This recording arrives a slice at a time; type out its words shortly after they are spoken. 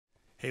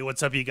Hey,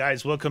 what's up, you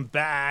guys? Welcome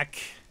back.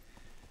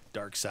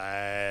 Dark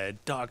side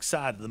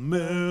of the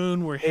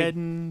moon. We're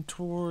heading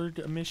toward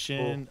a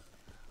mission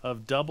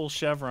of double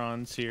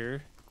chevrons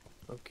here.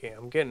 Okay,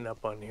 I'm getting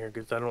up on here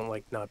because I don't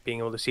like not being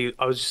able to see.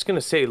 I was just gonna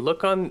say,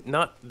 look on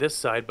not this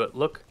side, but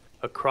look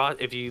across.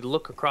 If you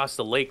look across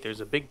the lake,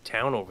 there's a big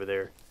town over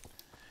there.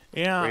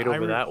 Yeah, right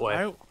over that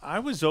way. I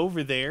was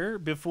over there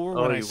before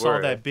when I saw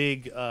that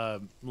big,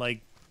 like,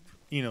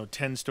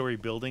 10-story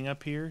building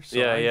up here. So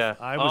yeah.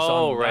 I was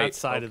on that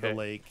side of the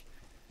lake.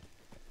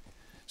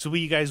 So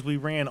we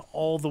ran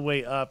all the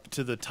way up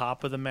to the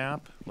top of the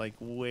map, like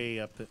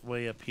way up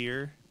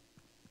here.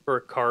 For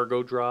a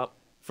cargo drop.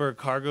 For a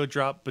cargo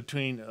drop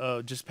between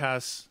just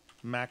past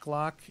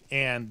Maclock,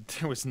 and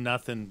there was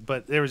nothing.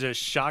 But there was a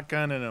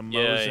shotgun and a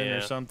Mosin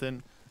or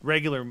something.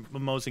 Regular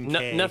Mosin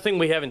K. Nothing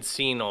we haven't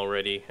seen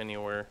already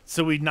anywhere.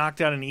 So we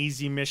knocked out an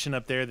easy mission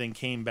up there, then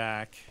came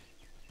back.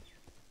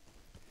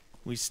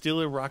 We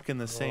still are rocking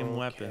the same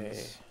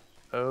weapons.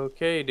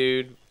 Okay,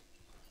 dude.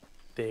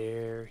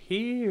 They're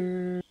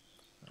here.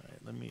 All right,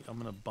 I'm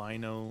gonna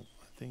bino.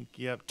 I think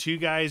yep, two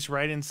guys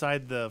right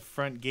inside the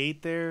front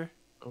gate there.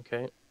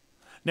 Okay.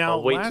 Now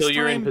wait till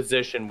you're in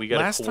position. We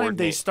got last time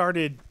they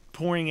started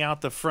pouring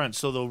out the front,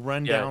 so they'll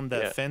run down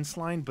that fence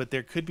line. But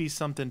there could be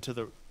something to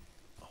the.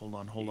 Hold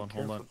on.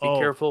 Be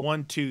careful.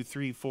 1, 2,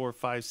 3, 4,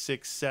 5,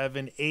 6,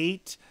 7,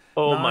 8.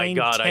 Oh 9, my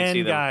God! 10 I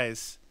see them.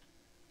 Guys.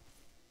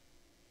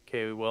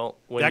 Okay, well,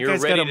 when you're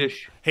ready to...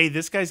 Hey,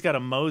 this guy's got a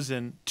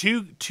Mosin.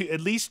 At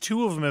least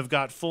two of them have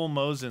got full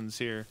Mosins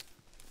here.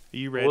 Are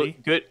you ready? Well,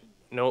 good.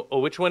 No. Oh,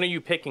 which one are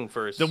you picking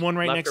first? The one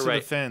right next to the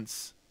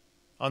fence.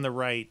 On the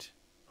right.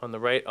 On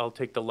the right? I'll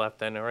take the left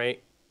then, all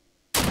right?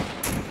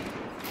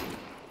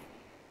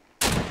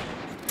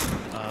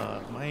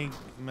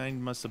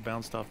 Mine must have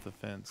bounced off the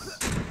fence.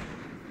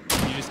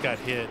 You just got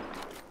hit.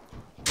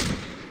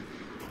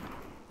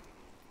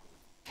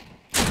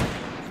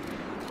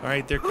 All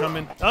right, they're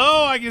coming.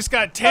 Oh, I just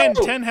got 10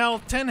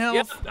 health.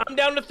 Yep, I'm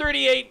down to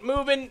 38,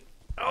 moving.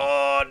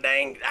 Oh,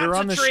 dang, that's They're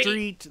on the tree.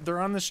 street. They're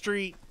on the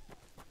street.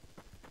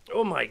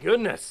 Oh, my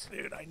goodness.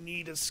 Dude, I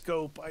need a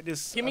scope.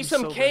 Give me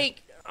some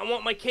cake. I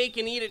want my cake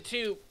and eat it,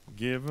 too.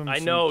 Give him I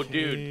some know, cake.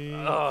 dude.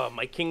 Oh,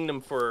 my kingdom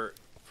for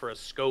a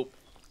scope.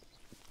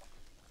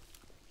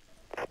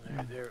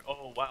 There.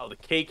 Oh, wow, the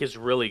cake is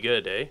really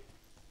good, eh?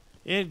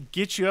 It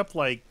gets you up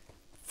like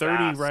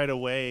 30 right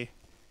away.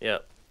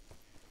 Yep.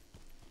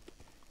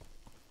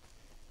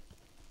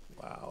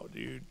 Wow,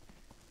 dude.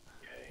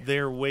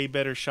 They're way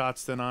better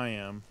shots than I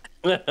am.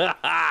 I wonder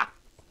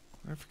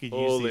if we could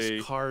use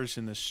these cars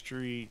in the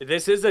street.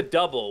 This is a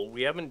double.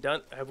 We haven't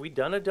done... Have we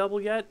done a double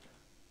yet?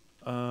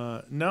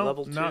 No,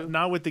 Level 2?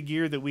 not with the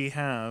gear that we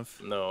have.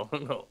 No.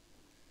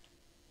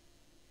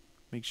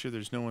 Make sure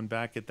there's no one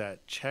back at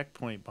that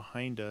checkpoint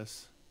behind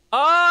us.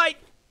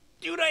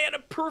 Dude, I had a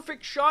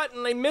perfect shot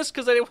and I missed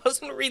because I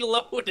wasn't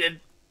reloaded.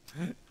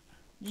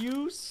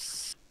 You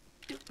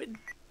stupid...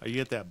 Are you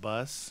at that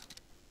bus?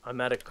 I'm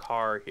at a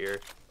car here.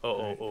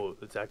 Oh,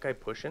 is that guy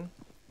pushing?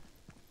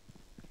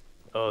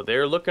 Oh,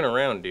 they're looking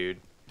around, dude.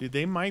 Dude,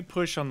 they might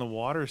push on the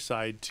water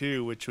side,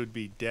 too, which would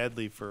be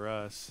deadly for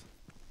us.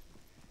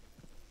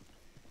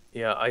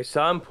 Yeah, I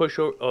saw him push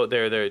over. Oh,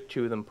 there.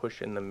 Two of them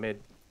push in the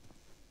mid.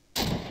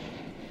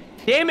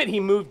 Damn it, he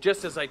moved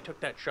just as I took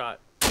that shot.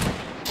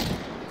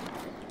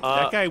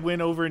 That guy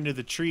went over into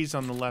the trees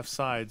on the left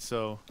side,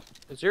 so...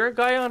 Is there a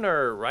guy on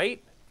our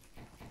right?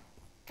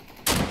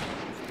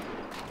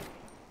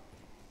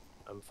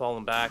 I'm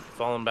falling back.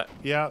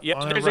 Yeah,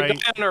 there's a guy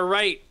on our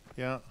right.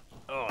 Yeah.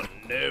 Oh,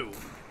 no.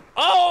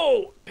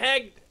 Oh,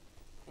 pegged.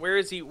 Where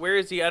is he?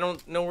 I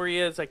don't know where he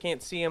is. I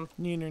can't see him.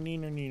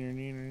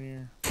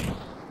 Neener.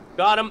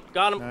 Got him.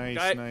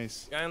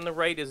 Nice. Guy on the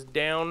right is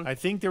down. I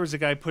think there was a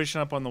guy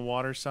pushing up on the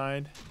water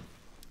side.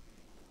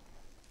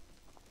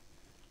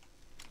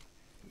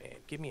 Man,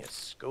 give me a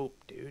scope,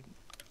 dude.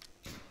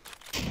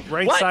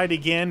 Right side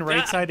again.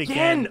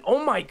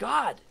 Oh, my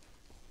God.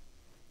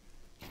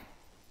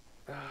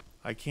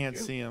 I can't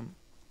see him.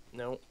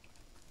 No.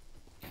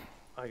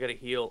 I gotta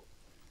heal.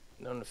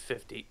 Down to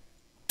 50.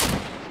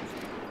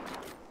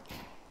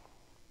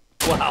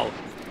 Wow.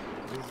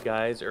 These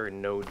guys are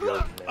no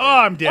joke, man. Oh,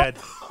 I'm dead.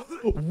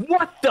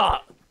 What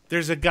the?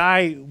 There's a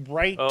guy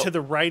right to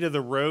the right of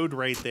the road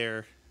right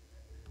there.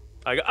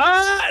 I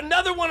got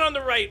another one on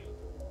the right.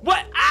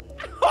 What?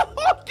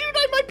 Oh, dude,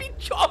 I might be.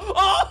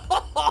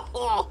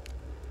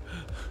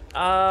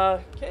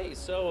 Okay,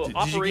 so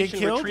Operation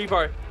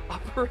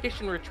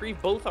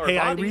Retrieve both our bodies.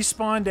 I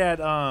respawned at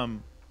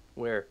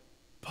where?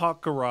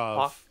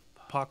 Pokrov.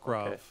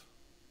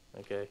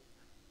 Okay.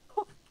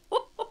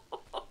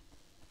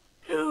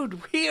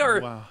 Dude, we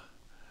are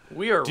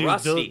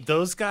rusty.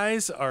 Those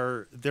guys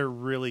they're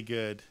really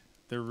good.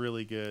 They're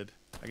really good.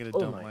 I gotta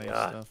dump my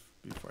stuff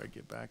before I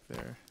get back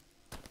there.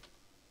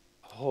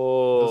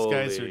 Holy those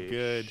guys are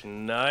good.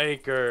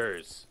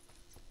 Schnikers.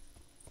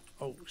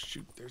 Oh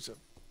shoot, there's a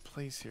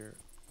place here.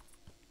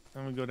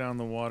 I'm gonna go down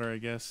the water, I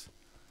guess.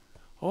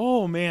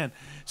 Oh man.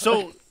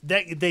 So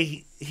that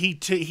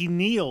he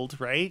kneeled,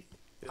 right?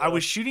 I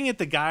was shooting at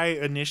the guy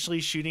initially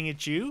shooting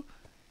at you.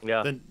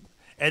 Yeah.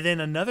 And then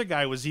another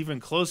guy was even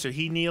closer.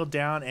 He kneeled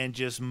down and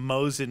just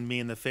mosened me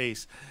in the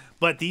face.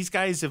 But these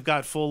guys have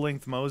got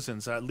full-length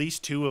mosens. At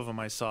least 2 of them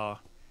I saw.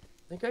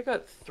 I think I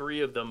got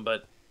 3 of them,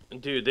 but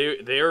dude,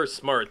 they are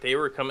smart. They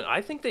were coming.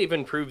 I think they've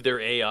improved their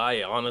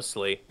AI,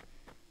 honestly.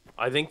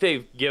 I think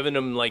they've given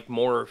them like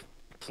more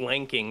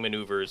flanking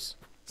maneuvers.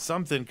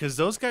 Something, because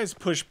those guys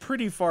push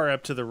pretty far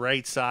up to the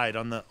right side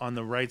on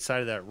the right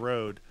side of that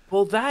road.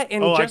 Well, that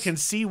and I can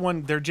see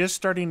one. They're just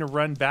starting to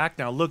run back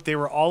now. Look, they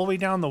were all the way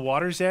down the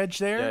water's edge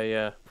there.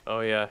 Yeah. Oh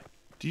yeah.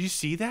 Do you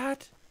see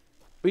that?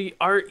 We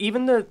are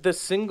even the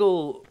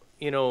single,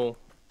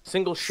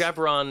 single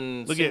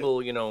chevron,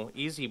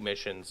 easy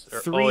missions.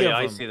 3 of them.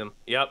 I see them.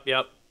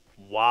 Yep.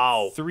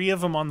 Wow. 3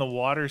 of them on the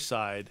water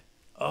side.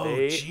 Oh,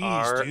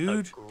 jeez,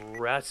 dude.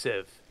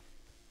 Aggressive.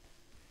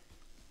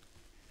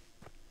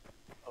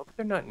 Hope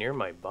they're not near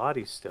my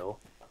body still.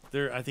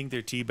 I think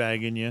they're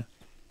teabagging you.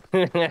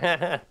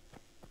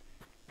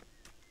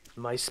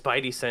 My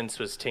spidey sense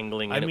was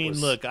tingling. I mean,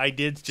 look, I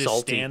did just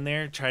salty. stand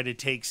there, try to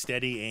take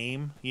steady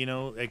aim,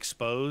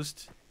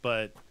 exposed.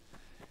 But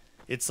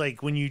it's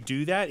like when you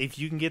do that, if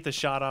you can get the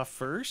shot off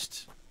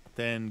first,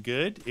 then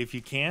good. If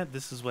you can't,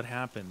 this is what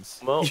happens.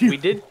 Well,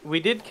 we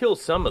did kill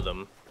some of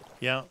them.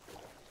 Yeah.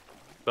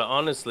 But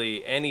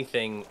honestly,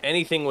 anything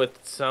with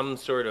some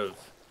sort of,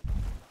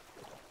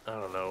 I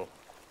don't know,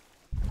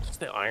 just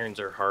the irons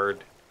are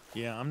hard.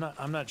 Yeah,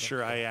 I'm not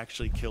sure I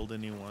actually killed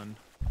anyone.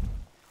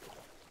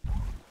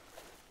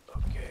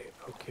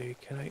 Okay,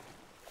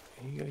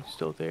 are you guys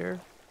still there?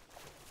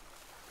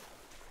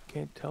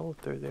 Can't tell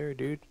if they're there,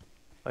 dude.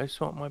 I just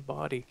want my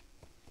body.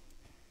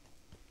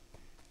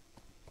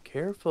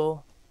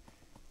 Careful.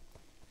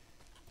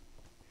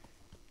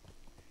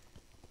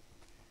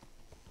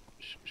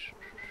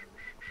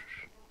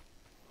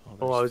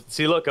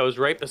 See, look, I was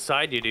right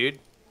beside you, dude.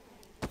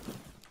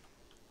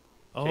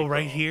 Oh,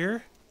 right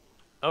here?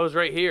 I was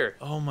right here.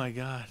 Oh my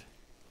god.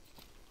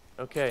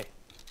 Okay.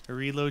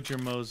 Reload your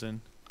Mosin.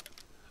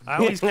 I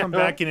always come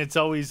back and it's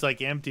always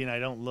like empty and I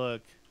don't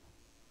look.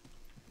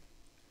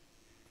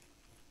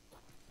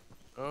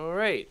 All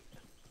right.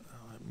 Oh,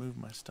 I moved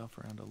my stuff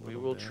around a little bit.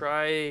 We will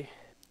try.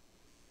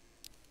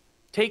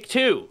 Take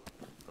 2.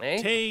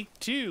 Eh? Take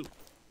 2. Guess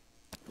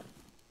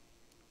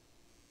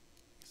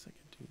I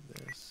can do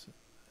this.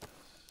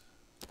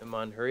 Come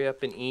on, hurry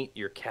up and eat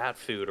your cat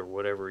food or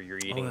whatever you're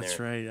eating there. Oh,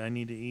 that's right. I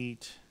need to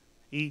eat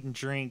and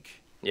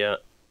drink. Yeah.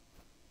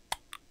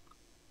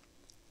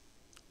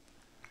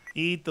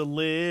 Eat the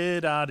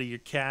lid out of your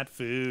cat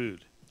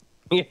food.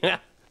 Yeah.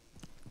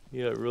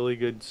 Yeah, really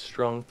good,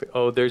 strong.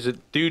 Oh, there's a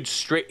dude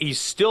straight. He's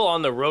still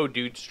on the road,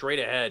 dude, straight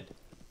ahead.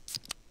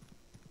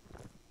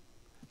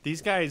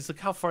 These guys, look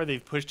how far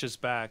they've pushed us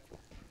back.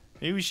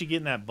 Maybe we should get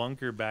in that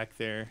bunker back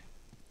there.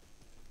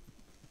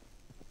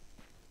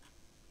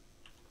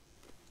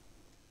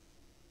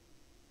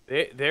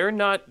 They're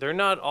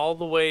not all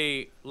the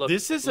way. Look,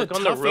 this is look a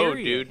on tough the road,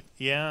 area. dude.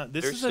 Yeah,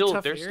 this They're is still- a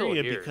tough they're still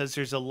area here. because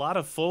there's a lot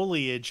of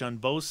foliage on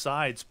both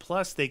sides.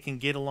 Plus, they can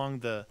get along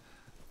the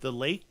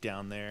lake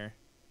down there.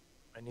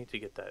 I need to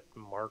get that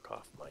mark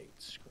off my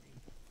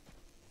screen.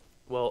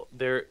 Well,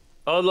 they're.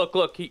 Oh,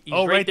 look, he's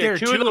right there.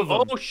 Two of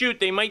them. Oh, shoot,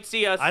 they might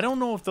see us. I don't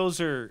know if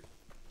those are.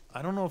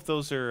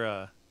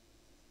 Well,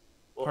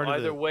 part of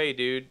either way,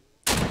 dude.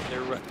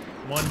 They're right.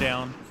 One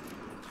down.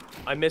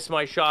 I missed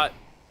my shot.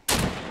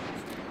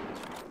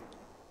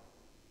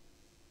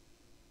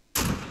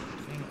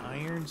 Dang,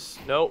 irons.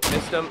 Nope,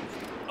 missed him.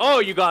 Oh,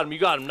 you got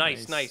him.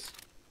 Nice.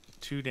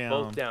 2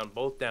 down.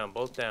 Both down.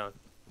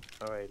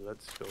 All right,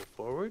 let's go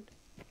forward.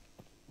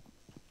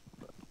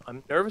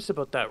 I'm nervous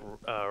about that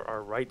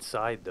our right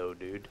side though,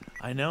 dude.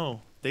 I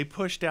know. They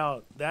pushed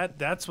out.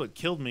 That's what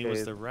killed me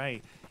was the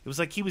right. It was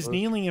like he was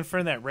kneeling in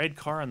front of that red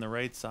car on the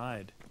right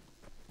side.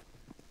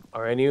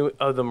 Are any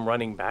of them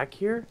running back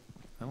here?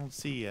 I don't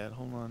see yet.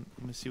 Hold on.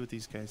 Let me see what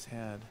these guys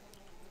had.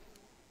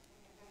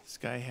 This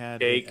guy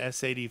had Cake. an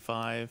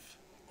S85.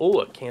 Oh,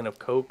 a can of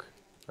Coke.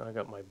 I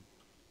got my.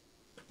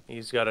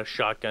 He's got a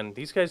shotgun.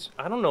 These guys,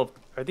 I don't know.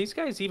 Are these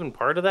guys even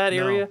part of that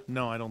area?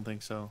 No, I don't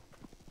think so.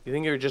 You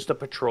think they're just a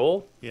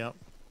patrol? Yep.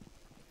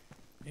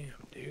 Damn,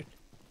 dude.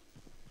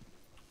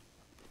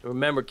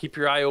 Remember, keep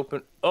your eye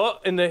open. Oh,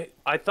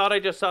 I thought I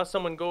just saw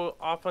someone go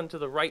off onto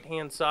the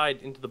right-hand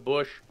side into the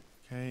bush.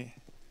 Okay.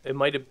 It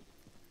might have.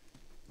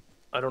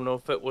 I don't know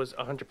if it was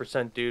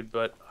 100%, dude,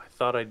 but I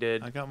thought I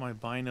did. I got my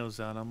binos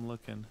out. I'm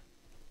looking.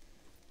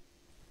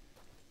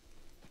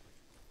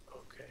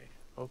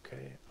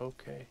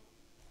 Okay.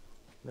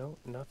 No,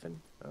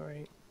 nothing. All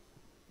right.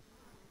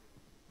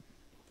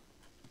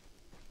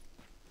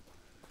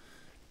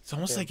 It's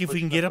almost like if we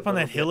can get up on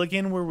that hill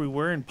again where we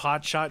were and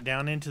pot shot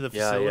down into the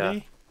facility.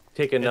 Yeah.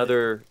 Take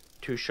another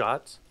 2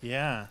 shots.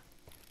 Yeah.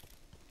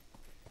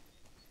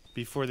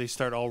 Before they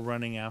start all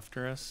running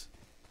after us.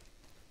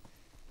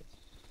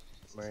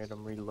 All right,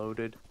 I'm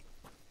reloaded.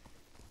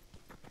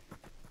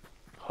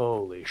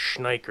 Holy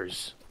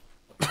schnikers.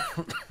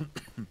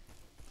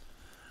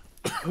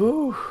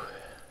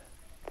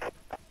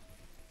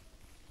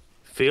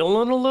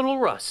 feeling a little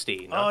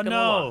rusty. Not gonna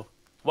lie.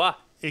 What?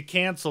 It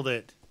canceled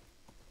it.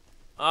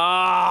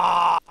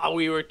 Ah,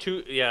 we were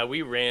too. Yeah,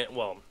 we ran.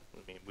 Well, I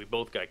mean, we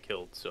both got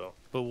killed. So.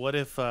 But what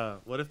if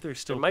there's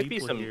still there might people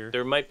be some. here?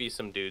 There might be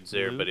some dudes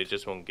there, but it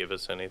just won't give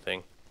us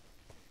anything.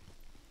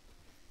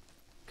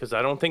 Because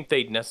I don't think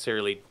they'd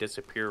necessarily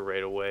disappear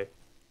right away.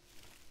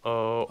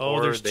 Oh,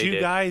 there's two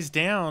guys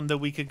down that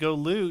we could go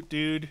loot,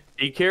 dude.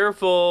 Be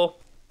careful.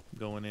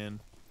 Going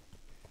in.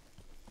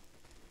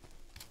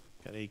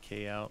 Got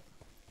AK out.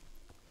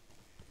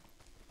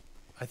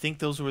 I think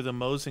those were the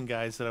Mosin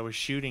guys that I was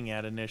shooting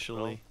at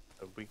initially.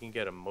 Well, if we can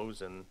get a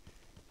Mosin,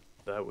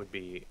 that would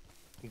be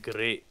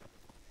great.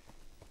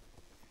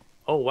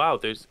 Oh, wow.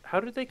 How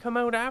did they come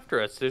out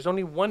after us? There's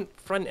only one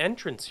front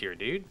entrance here,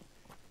 dude.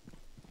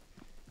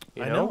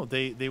 I know.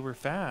 They were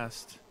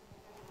fast.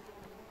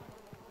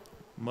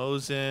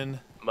 Mosin.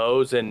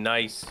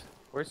 Nice.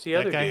 Where's the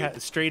other dude?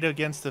 Straight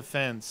against the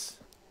fence.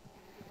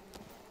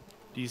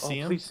 Do you see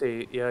him? Please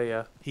say,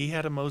 yeah. He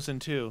had a Mosin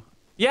too.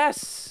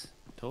 Yes!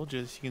 Told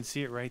you, you can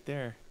see it right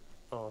there.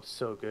 Oh,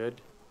 so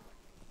good.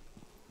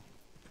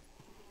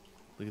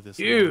 Look at this,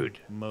 dude.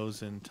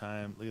 Mosin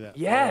time. Look at that.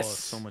 Yes. Oh, it's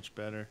so much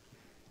better.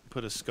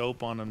 Put a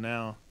scope on him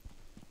now.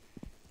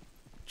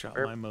 Drop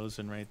my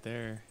Mosin right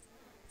there.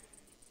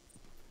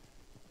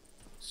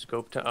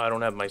 Scope. I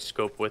don't have my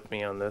scope with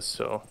me on this,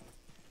 so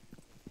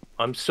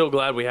I'm so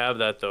glad we have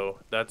that though.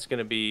 That's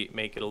gonna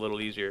make it a little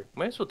easier.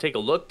 Might as well take a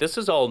look. This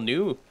is all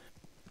new.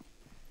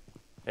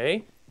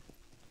 Hey.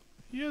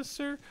 Yes,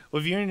 sir.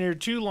 Well, if you're in here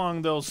too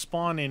long, they'll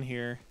spawn in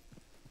here.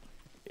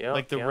 Yeah.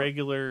 Like the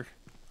regular.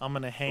 I'm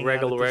gonna hang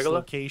out at this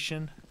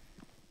location.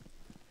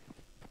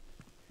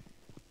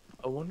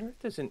 I wonder if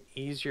there's an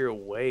easier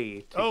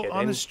way to get in. Oh,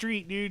 on the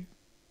street, dude.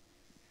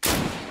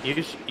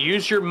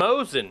 Use your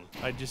Mosin.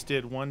 I just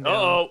did one down.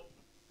 Uh-oh.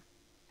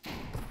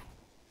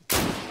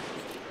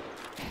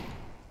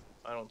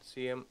 I don't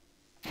see him.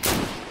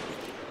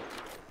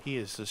 He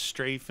is a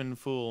strafing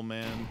fool,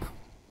 man.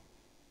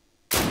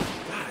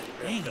 God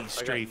dang, he's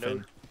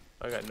strafing.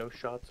 I got no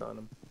shots on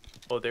him.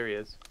 Oh, there he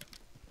is.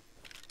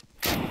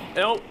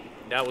 Nope.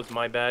 That was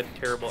my bad.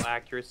 Terrible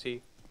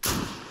accuracy.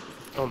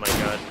 Oh my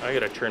god. I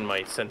gotta turn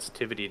my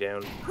sensitivity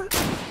down.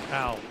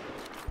 Ow.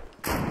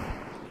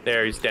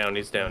 There, he's down.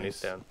 He's down.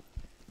 Nice. He's down.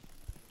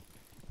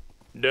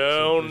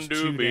 Down,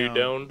 doobie,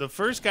 down. The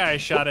first guy I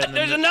shot at.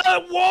 There's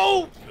another.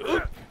 Whoa!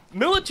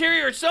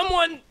 Military or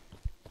someone.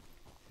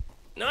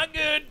 Not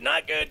good.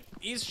 Not good.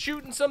 He's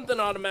shooting something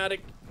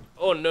automatic.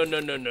 Oh no.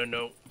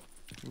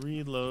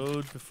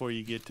 Reload before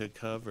you get to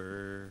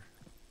cover.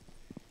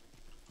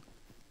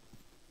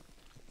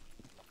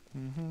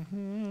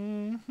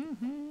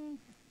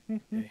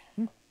 Okay.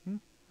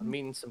 I'm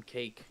eating some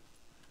cake.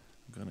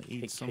 I'm gonna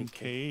eat some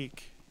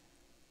cake.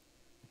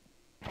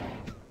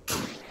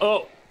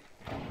 Oh!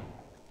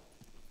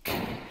 Is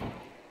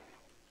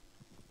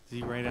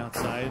he right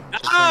outside the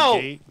Ow!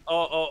 front gate?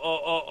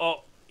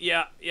 Oh.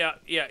 Yeah.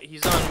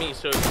 He's on me,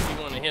 so if you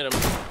want to hit him.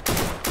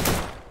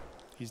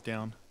 He's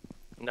down.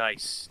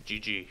 Nice.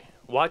 GG.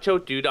 Watch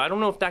out, dude. I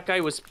don't know if that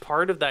guy was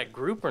part of that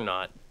group or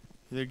not.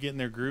 They're getting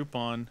their group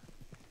on.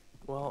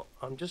 Well,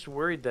 I'm just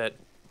worried that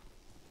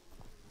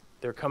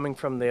they're coming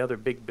from the other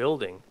big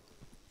building.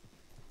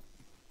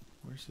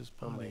 Where's his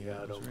body? Oh my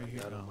god, oh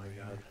my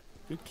god.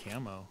 Good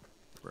camo,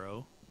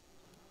 bro.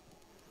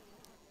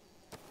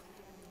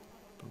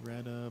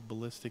 Beretta,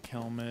 ballistic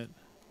helmet.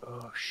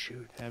 Oh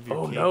shoot. Have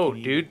your cake no,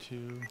 dude.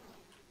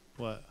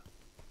 What?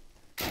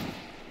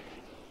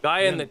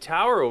 Guy in the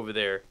tower over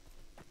there.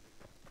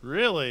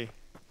 Really?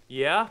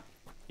 Yeah.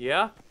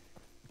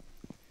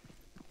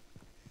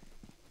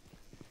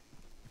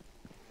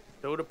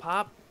 Soda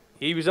pop.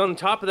 He was on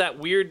top of that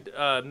weird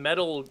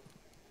metal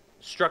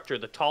structure,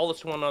 the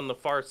tallest one on the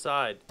far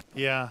side.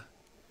 Yeah.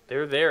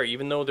 They're there,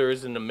 even though there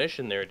isn't a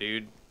mission there,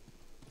 dude.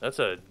 That's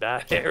a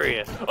bad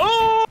area.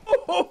 Oh,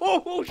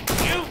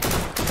 shoot!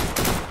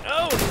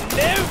 Oh,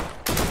 no!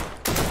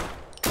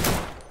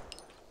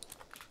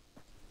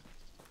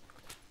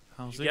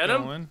 How's it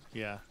going?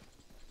 Yeah.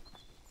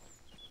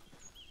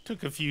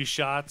 Took a few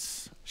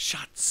shots.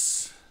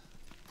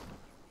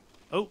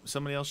 Oh,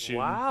 somebody else shooting.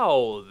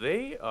 Wow,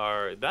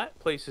 that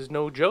place is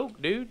no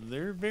joke, dude.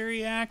 They're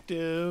very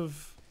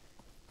active.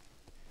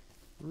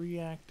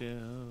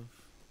 Reactive.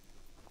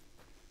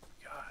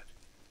 God.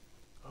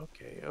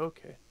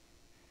 Okay.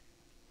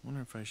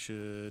 Wonder if I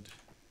should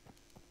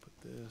put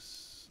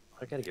this.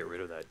 I gotta get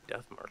rid of that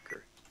death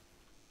marker.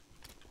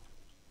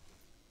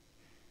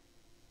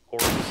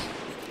 Horse.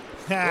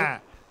 Ha!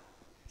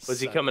 Was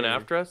he coming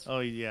after us? Oh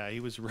yeah, he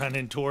was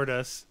running toward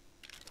us.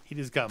 He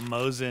just got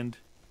Mosined.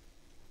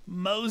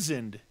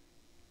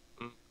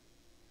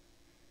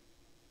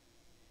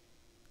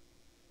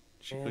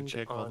 Should go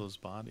check all those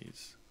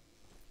bodies.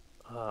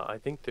 I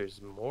think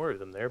there's more of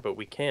them there, but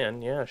we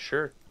can. Yeah,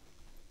 sure.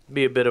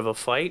 Be a bit of a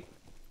fight.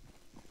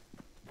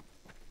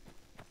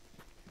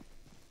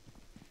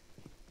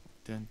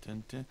 Dun,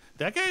 dun, dun.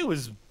 That guy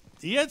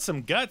he had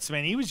some guts,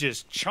 man. He was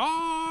just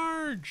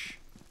charge.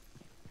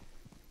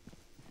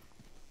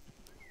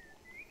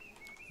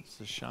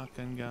 a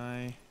shotgun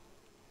guy.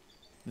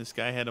 This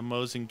guy had a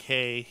Mosin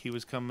K he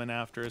was coming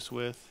after us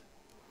with.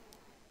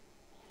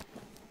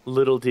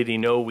 Little did he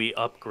know we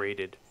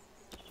upgraded.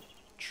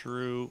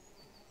 True.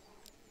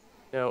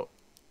 Now,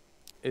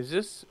 is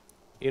this...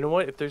 You know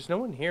what? If there's no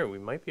one here, we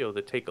might be able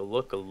to take a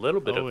look a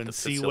little bit of and the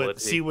see facility.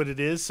 see what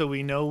it is, so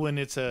we know when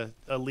it's a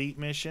elite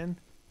mission.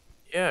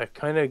 Yeah,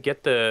 kind of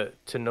get to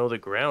know the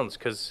grounds,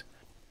 because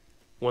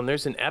when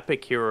there's an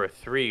epic here or a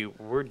 3,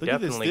 we're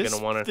definitely going to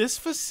want to... This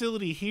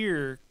facility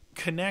here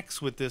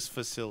connects with this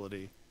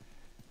facility.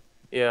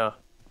 Yeah,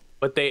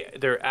 but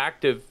they're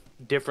active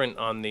different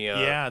on the...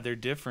 Yeah, they're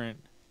different.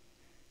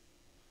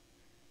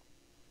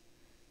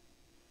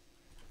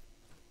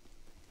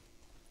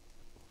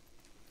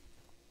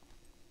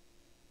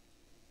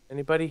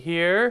 Anybody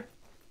here?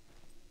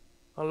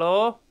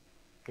 Hello?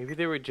 Maybe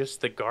they were just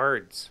the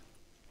guards.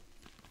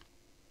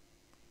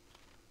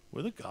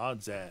 Where the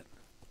gods at?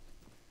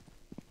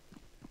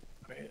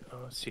 Wait,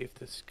 let's see if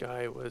this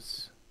guy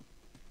was...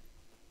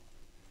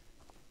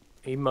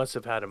 He must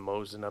have had a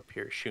Mosin up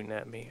here shooting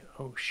at me.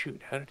 Oh,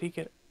 shoot. How did he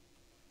get...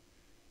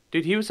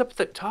 Dude, he was up at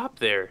the top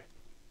there.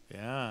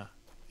 Yeah.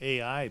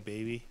 AI,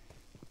 baby.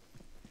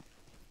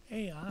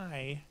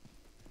 AI.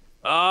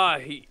 Ah,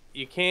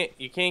 you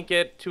can't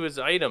get to his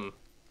item.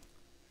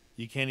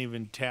 You can't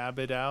even tab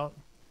it out?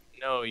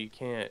 No, you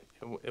can't.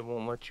 It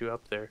won't let you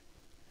up there.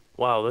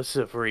 Wow, this is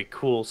a very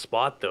cool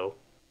spot, though.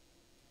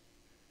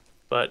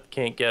 But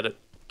can't get it.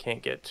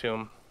 Can't get to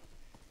him.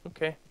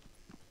 Okay.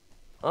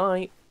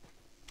 Alright.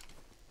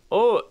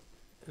 Oh,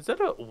 is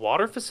that a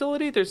water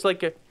facility? There's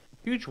like a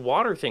huge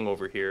water thing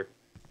over here.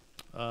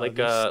 Like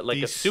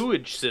a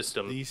sewage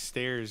system. These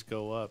stairs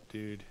go up,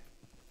 dude.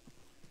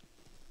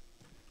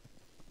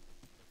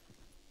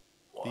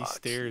 What? These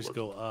stairs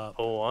go up.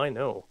 Oh, I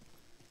know.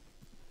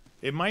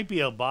 It might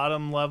be a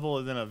bottom level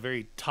and then a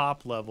very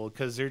top level,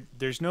 because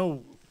there's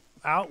no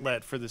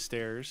outlet for the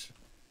stairs.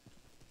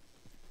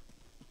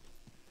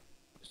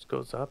 Just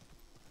goes up.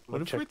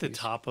 What if we're at the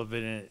top of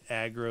it and it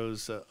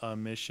aggro's a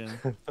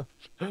mission?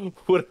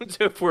 What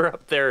if we're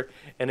up there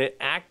and it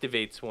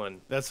activates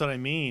one? That's what I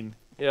mean.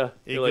 Yeah.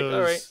 It You're goes like,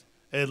 all right.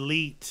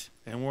 elite,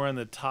 and we're on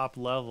the top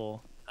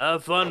level.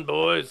 Have fun,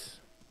 boys.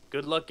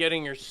 Good luck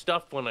getting your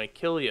stuff when I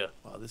kill you.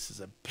 Wow, this is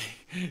a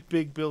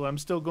big build. I'm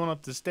still going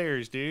up the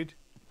stairs, dude.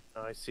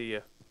 Oh, I see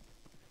you.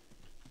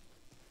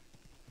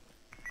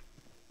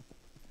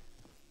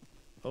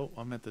 Oh,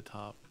 I'm at the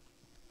top.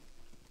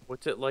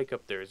 What's it like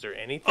up there? Is there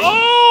anything?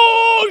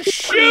 Oh,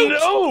 shoot!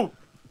 No!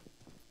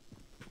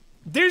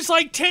 There's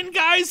like 10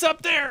 guys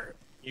up there.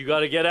 You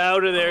gotta get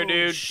out of there, Oh,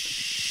 dude.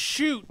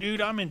 Shoot,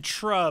 dude, I'm in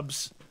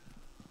trubs.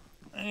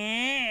 Oh,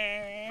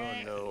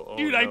 no. Oh,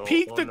 Dude, no. I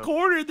peeked the no.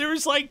 corner. There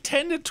was like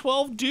 10 to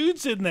 12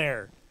 dudes in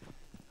there.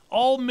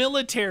 All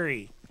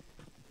military.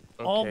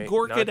 All Okay,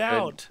 gorked not good.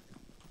 out.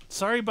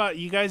 Sorry about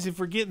you guys if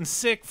we're getting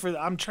sick.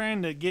 I'm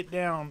trying to get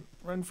down,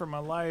 run for my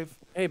life.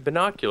 Hey,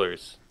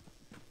 binoculars.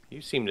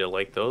 You seem to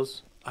like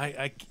those.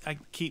 I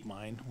keep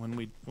mine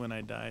when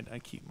I died. I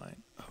keep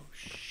mine. Oh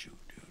shoot,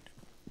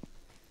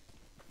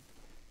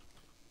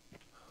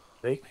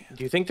 dude.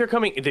 Do you think they're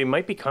coming? They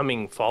might be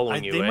coming,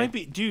 following you. They might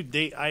be, dude.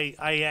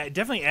 I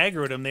definitely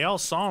aggroed them. They all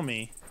saw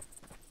me.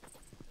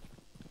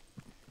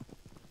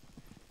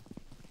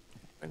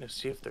 I'm trying to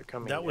see if they're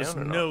coming. That was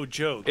down or no not.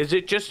 joke. Is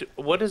it just?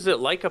 What is it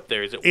like up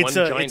there? Is it one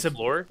giant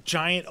floor?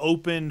 Giant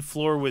open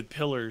floor with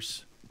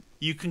pillars.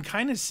 You can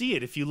kind of see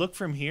it if you look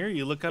from here.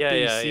 You look up there,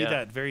 you see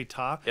that very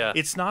top. Yeah.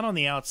 It's not on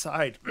the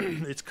outside.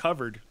 It's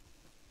covered.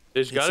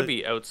 There's got to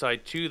be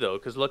outside too, though,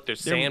 because look, there's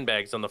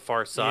sandbags on the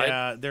far side.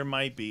 Yeah, there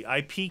might be.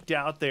 I peeked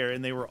out there,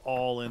 and they were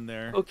all in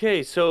there.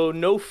 Okay, so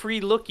no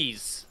free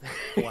lookies.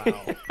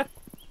 Wow.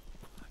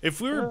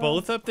 If we were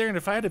both up there, and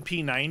if I had a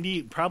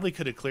P90, probably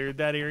could have cleared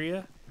that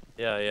area.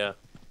 Yeah.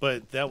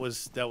 But that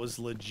was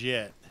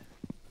legit.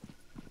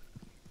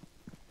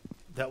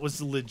 That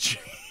was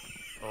legit.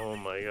 Oh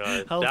my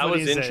god, How that funny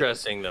was is that?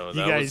 interesting though.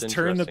 You guys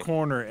turn the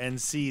corner and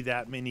see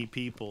that many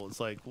people. It's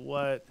like,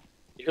 what?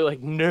 You're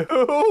like, no.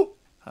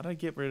 How do I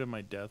get rid of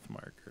my death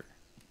marker?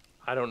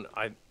 I don't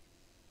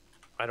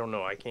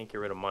know. I can't get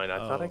rid of mine. I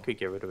thought I could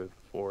get rid of it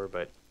before,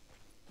 but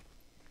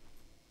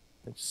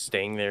it's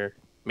staying there.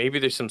 Maybe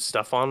there's some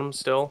stuff on them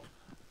still.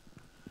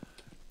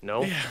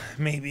 No. Yeah,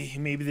 maybe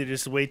they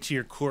just wait till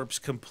your corpse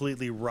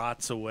completely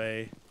rots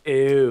away.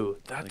 Ew,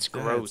 that's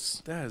Like,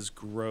 gross. That is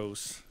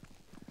gross.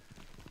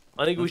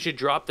 I think we should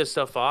drop this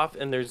stuff off,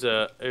 and there's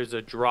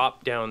a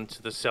drop down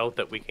to the south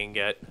that we can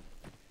get.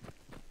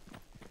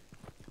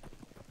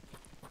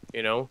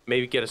 You know,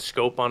 maybe get a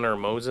scope on our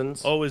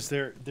Mosins. Oh,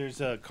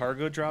 there's a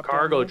cargo drop?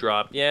 Cargo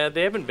drop. Yeah,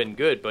 they haven't been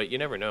good, but you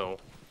never know.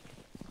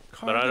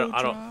 Cargo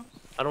But drop?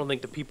 I don't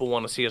think the people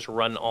want to see us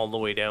run all the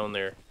way down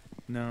there.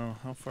 No,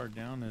 how far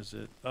down is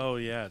it? Oh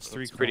yeah, it's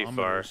 3 pretty far.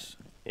 kilometers.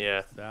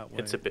 Yeah, That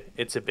way.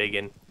 it's a big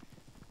one.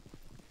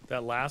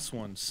 That last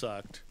one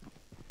sucked.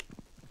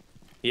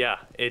 Yeah,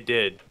 it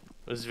did.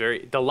 It was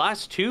the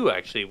last two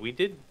actually. We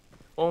did.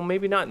 Well,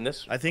 maybe not in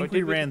this. I think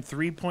we ran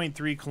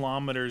 3.3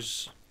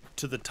 kilometers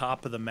to the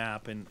top of the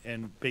map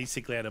and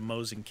basically had a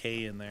Mosin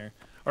K in there.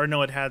 Or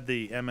no, it had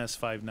the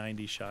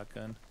MS-590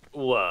 shotgun.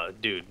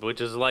 Dude,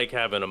 which is like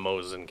having a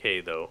Mosin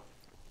K, though.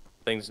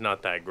 Thing's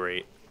not that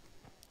great.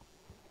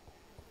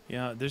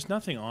 Yeah, there's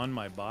nothing on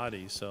my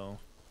body, so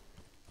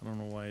I don't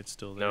know why it's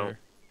still No. there.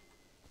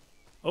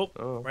 Oh,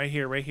 right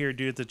here,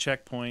 dude, at the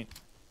checkpoint.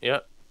 Yeah.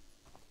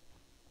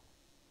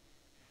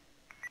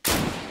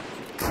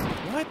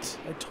 What?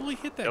 I totally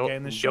hit that guy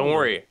in the shoulder. Don't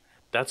worry.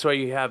 That's why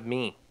you have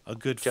me. A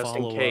good Just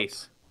follow-up. in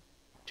case.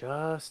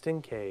 Just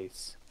in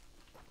case.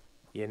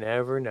 You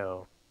never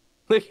know.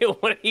 Look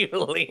at what are you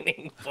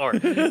leaning for?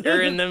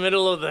 You're in the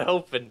middle of the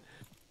open.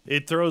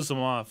 It throws them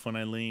off when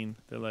I lean.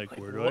 They're like,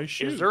 where do I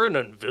shoot? Is there an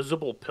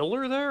invisible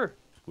pillar there?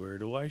 Where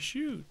do I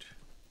shoot?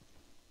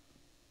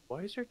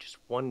 Why is there just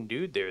one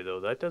dude there, though?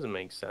 That doesn't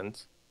make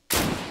sense.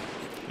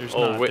 There's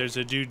not. Wait. There's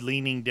a dude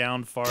leaning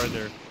down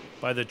farther.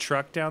 By the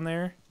truck down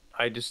there?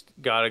 I just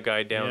got a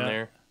guy down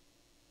there.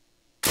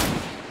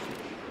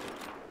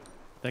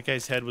 That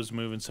guy's head was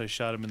moving, so I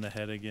shot him in the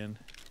head again.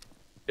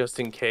 Just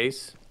in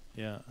case?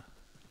 Yeah.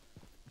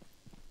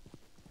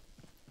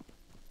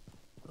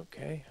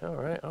 Okay,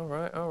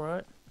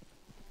 alright.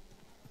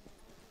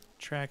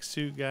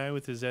 Tracksuit guy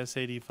with his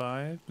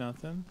S85,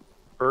 nothing.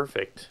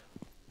 Perfect.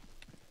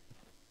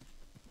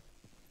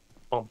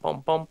 Bum,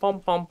 bum, bum, bum,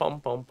 bum, bum,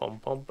 bum,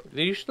 bum, bum.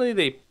 Usually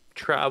they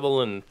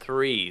travel in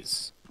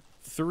threes.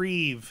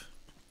 Threve.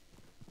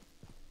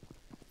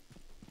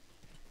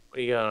 What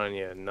do you got on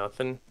you?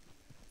 Nothing?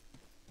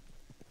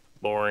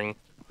 Boring.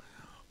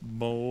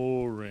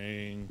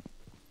 Boring.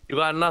 You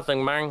got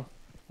nothing, man.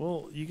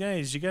 Well, you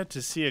guys, you got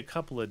to see a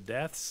couple of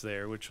deaths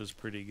there, which was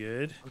pretty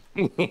good.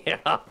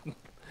 Yeah.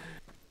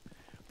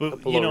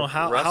 But you know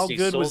how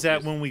good was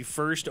that when we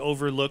first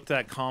overlooked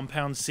that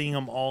compound, seeing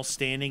them all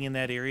standing in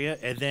that area,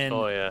 and then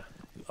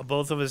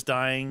both of us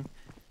dying,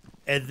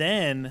 and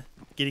then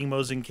getting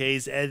Mosin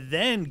K's, and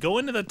then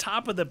going to the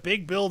top of the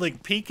big building,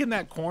 peek in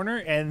that corner,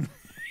 and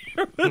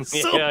there was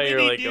so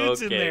many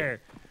dudes in there.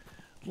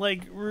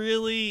 Like,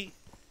 really,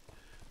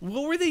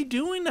 what were they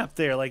doing up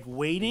there? Like,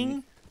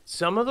 waiting?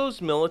 Some of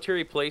those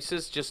military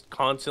places just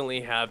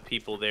constantly have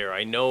people there.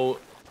 I know,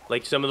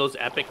 like, some of those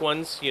epic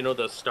ones, you know,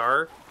 the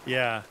Star.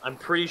 Yeah. I'm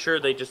pretty sure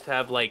they just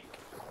have, like,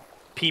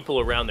 people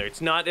around there. It's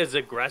not as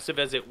aggressive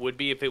as it would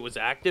be if it was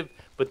active,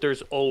 but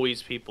there's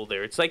always people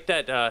there. It's like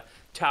that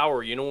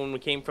tower, you know, when we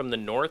came from the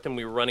north and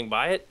we were running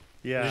by it?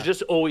 Yeah. There's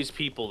just always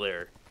people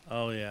there.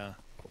 Oh, yeah.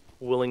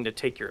 Willing to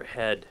take your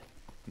head.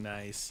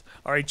 Nice.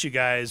 All right, you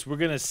guys, we're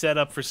going to set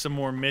up for some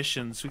more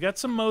missions. We got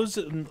some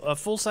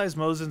full-size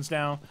Mosins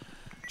now.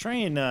 Try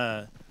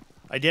and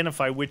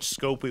identify which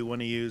scope we want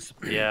to use.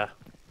 Yeah.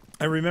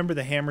 I remember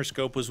the hammer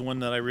scope was one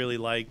that I really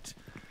liked.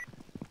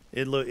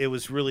 It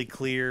was really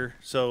clear.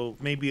 So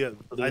maybe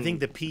I think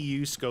the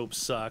PU scope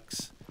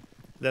sucks.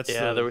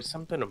 There was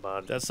something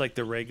about it. That's like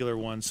the regular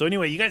one. So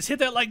anyway, you guys hit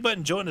that like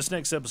button. Join us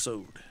next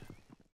episode.